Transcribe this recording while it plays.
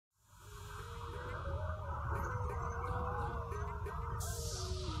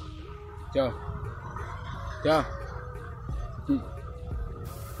Jo.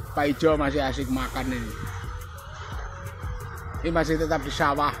 Paijo masih asik makan ini. Ini masih tetap di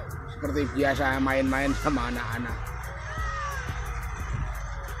sawah seperti biasa main-main sama anak-anak.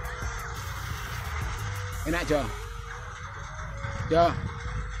 Enak Jo.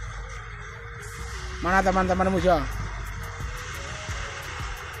 Mana teman-temanmu Jo?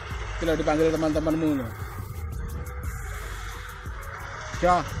 Kalau dipanggil teman-temanmu loh.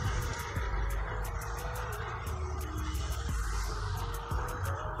 Jo.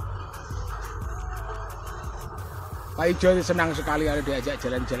 Paijo senang sekali kalau diajak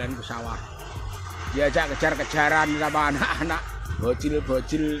jalan-jalan ke sawah. Diajak kejar-kejaran sama anak-anak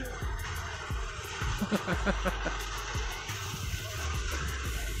bocil-bocil.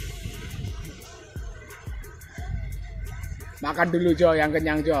 Makan dulu Jo, yang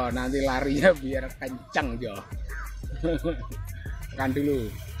kenyang Jo, nanti larinya biar kencang Jo. Makan dulu.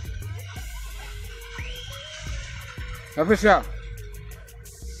 Habis ya?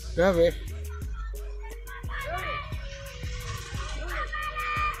 Udah habis.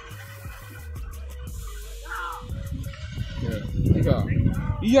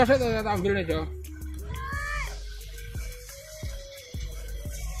 Iya, saya ambil nih Jo.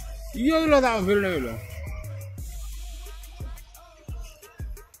 Iya lo tak ambil nih lo.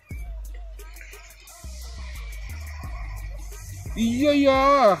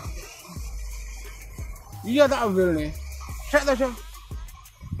 Iya tak ambil nih. Saya tak Jo.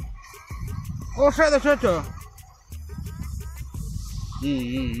 Oh saya tak Jo.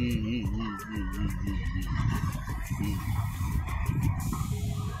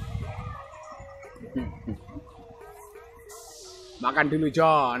 Makan dulu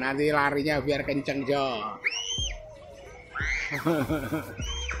Jo, nanti larinya biar kenceng Jo.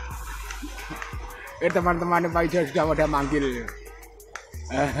 Teman-teman Paijo sudah pada manggil.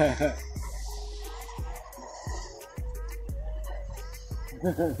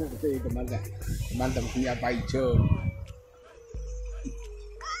 Teman-temannya Paijo.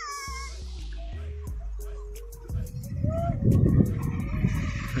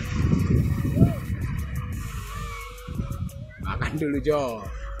 Makan dulu Jo,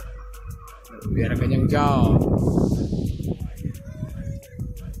 biar kenyang Jo.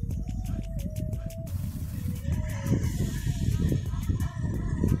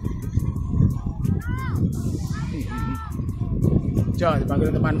 Jo, dipanggil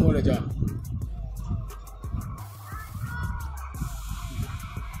temanmu loh Jo.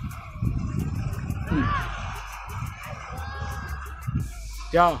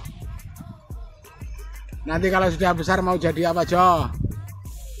 Jo, nanti kalau sudah besar mau jadi apa Jo?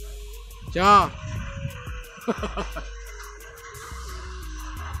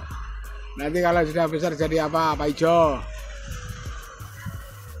 Nanti kalau sudah besar jadi apa Paijo?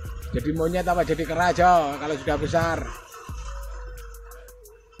 Jadi monyet apa jadi kera Jo kalau sudah besar?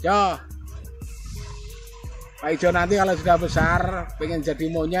 Jo, Paijo nanti kalau sudah besar pengen jadi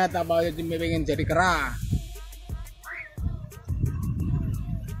monyet apa pengen jadi kera?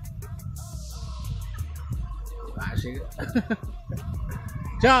 Asik.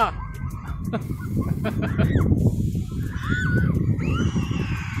 Jo.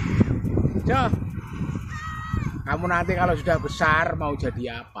 Jo. Kamu nanti kalau sudah besar mau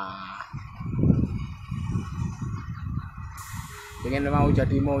jadi apa? Pengen mau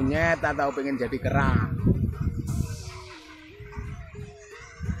jadi monyet atau pengen jadi kera?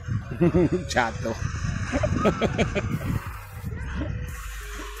 Jatuh.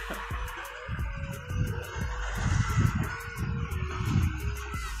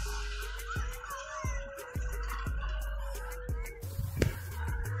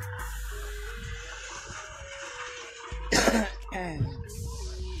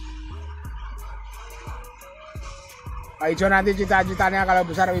 Paijo nanti cita-citanya kalau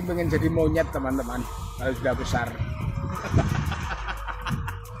besar pengen jadi monyet teman-teman kalau sudah besar.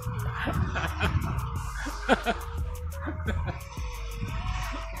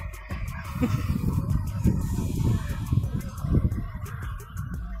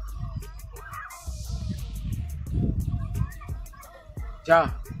 Jo.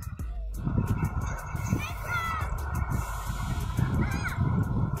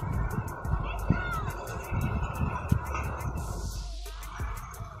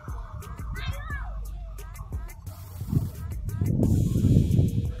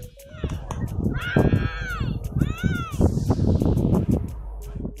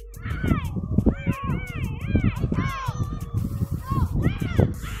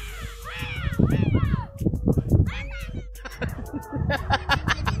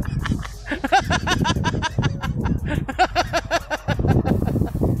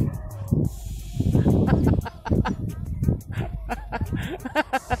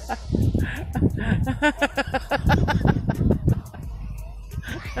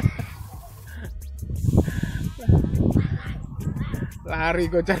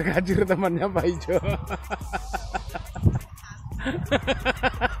 Lari kocar kacir temannya Paijo.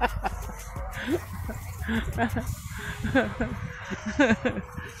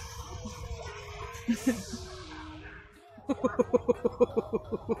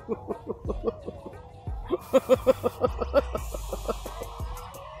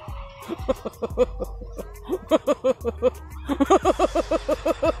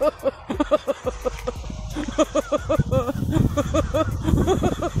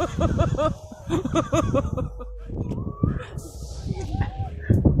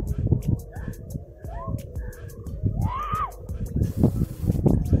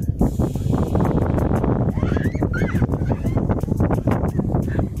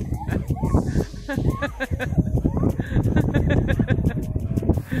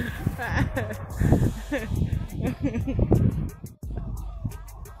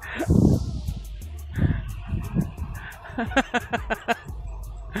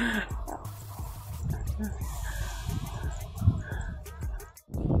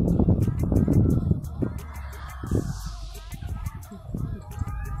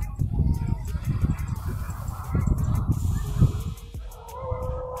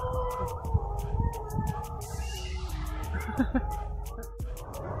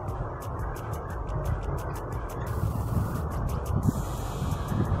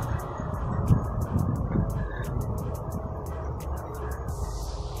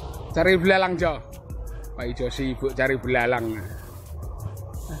 Cari belalang, Jo. Paijo sibuk cari belalang.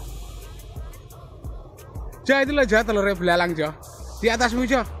 Jo, itu loh, Jo, telur belalang, Jo. Di atasmu,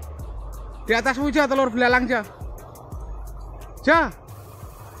 Jo. Di atasmu, Jo, telur belalang, Jo. Jo.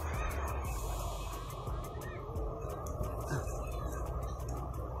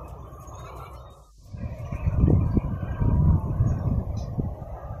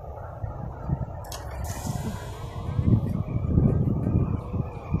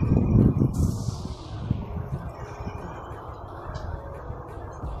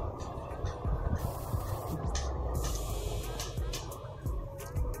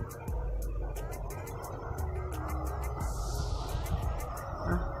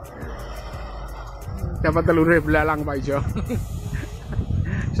 Dapat telur belalang, Paijo.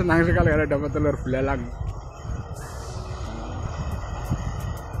 Senang sekali ada dapat telur belalang.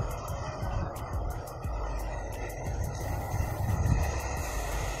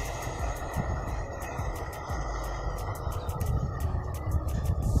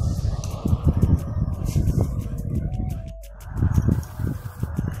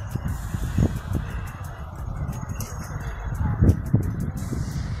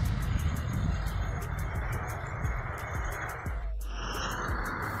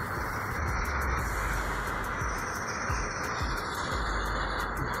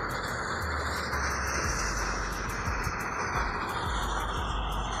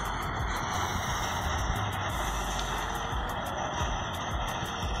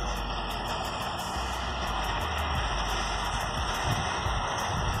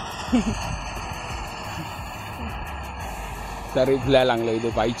 Cari belalang loh itu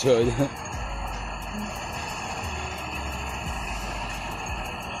Paijo itu.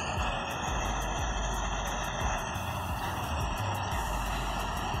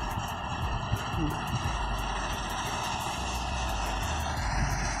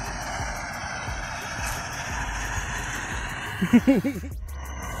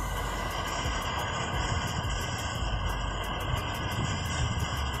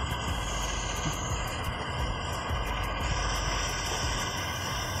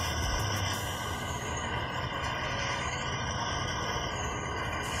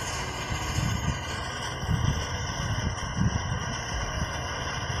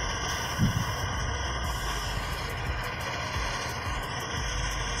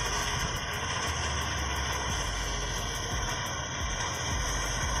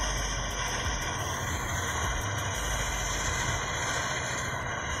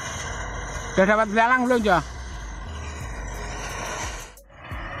 Udah dapat belalang belum, Jo?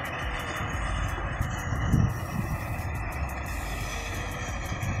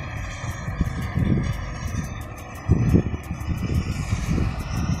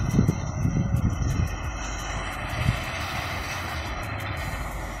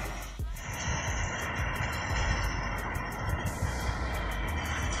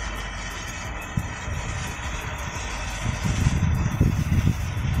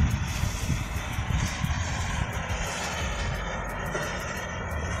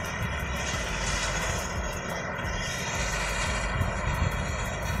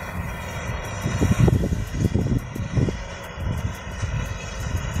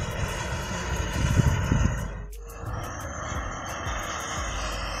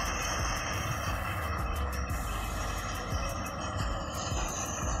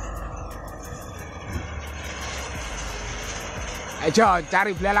 Jo,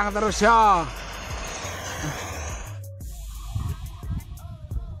 cari belalang terus Jo.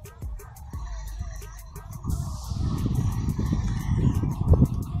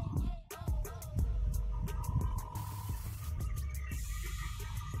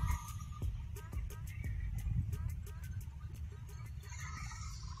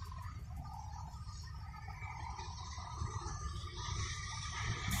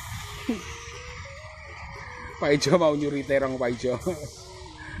 Paijo mau nyuri terong Paijo.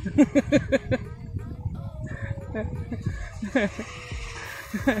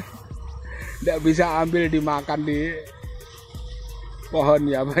 Nggak bisa ambil dimakan di pohon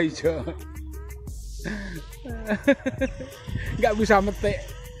ya Paijo. Nggak bisa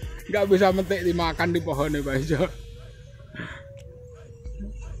metik dimakan di pohon ya Paijo.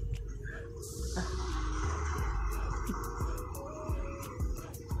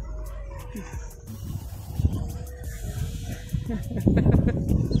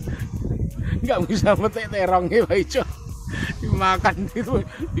 Nggak bisa metik terongnya Paijo, dimakan itu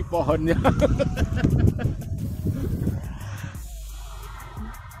di pohonnya.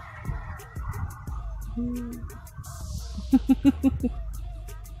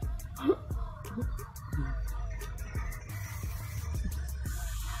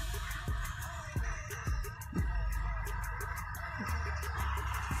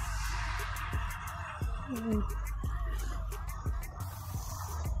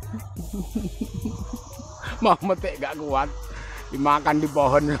 Mau metik gak kuat, dimakan di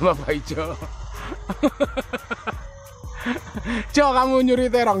pohon sama Paijo. Jo, kamu nyuri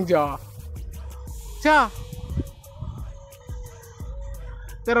terong Jo. Jo,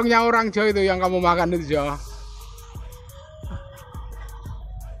 terongnya orang Jo itu yang kamu makan itu Jo.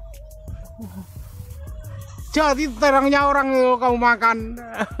 Jo, itu terongnya orang itu kamu makan.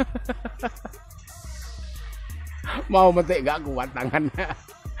 Mau metik gak kuat tangannya,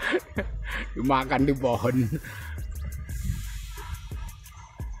 dimakan di pohon.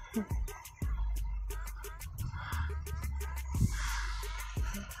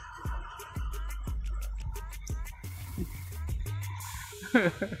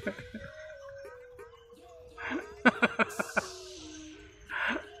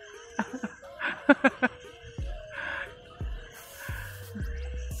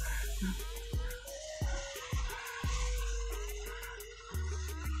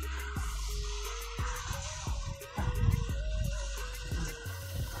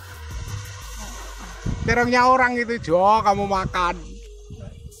 Terongnya orang itu Jo, kamu makan.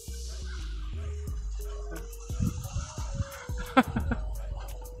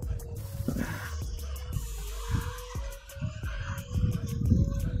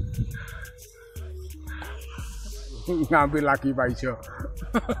 Ngambil lagi Paijo.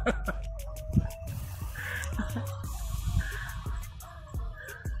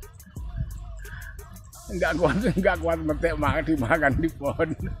 Enggak kuat metik dimakan di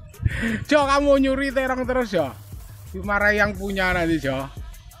pohon. Jo, kamu nyuri terong terus Jo, dimarahi yang punya nanti Jo.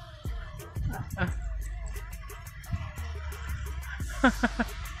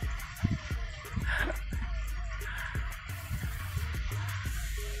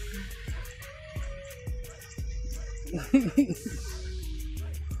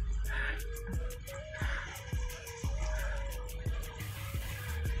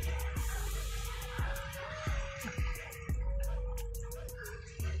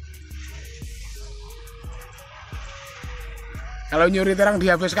 Kalau nyuri terong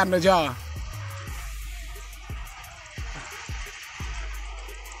dihabiskan loh Jo.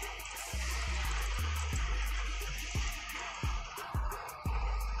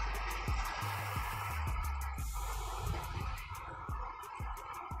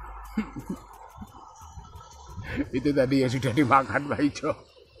 Itu tadi yang sudah dimakan Paijo.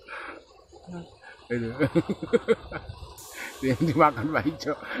 Itu yang dimakan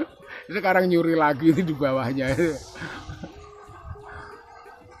Paijo. Sekarang nyuri lagi itu di bawahnya.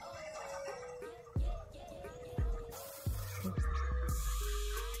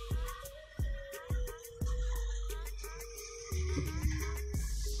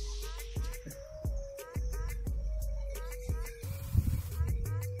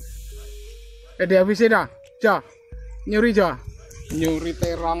 Dihabisin dah, Jo. Nyuri Jo, nyuri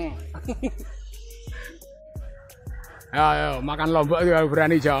terong. Ayo, makan lombok itu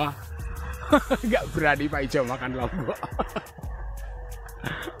berani Jo. Enggak berani Paijo makan lombok.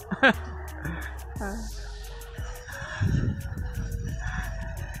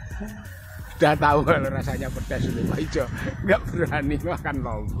 Sudah tahu kalau rasanya pedas itu Paijo, enggak berani makan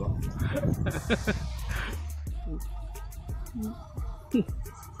lombok.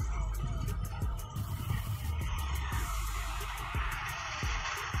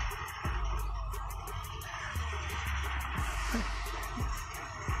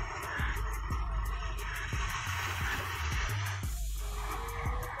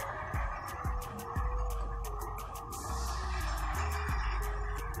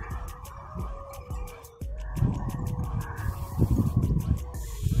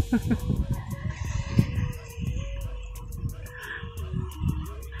 Jo,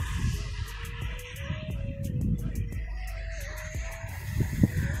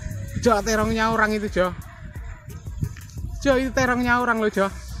 terongnya orang itu, Jo. Jo, itu terongnya orang loh, Jo.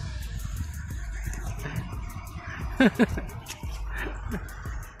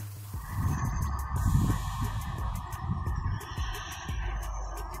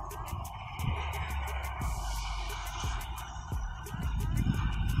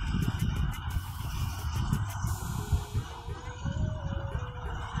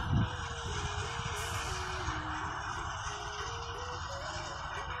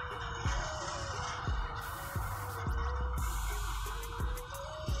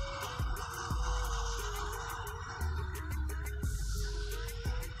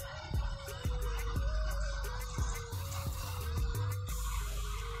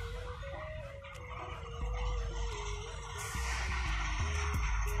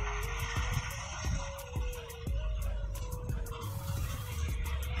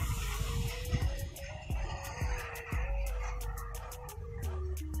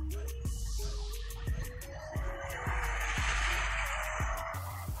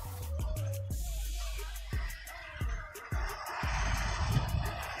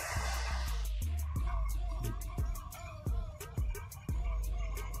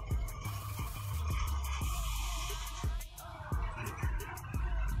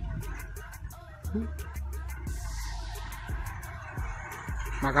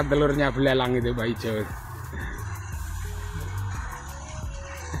 Makan telurnya belalang itu paijo.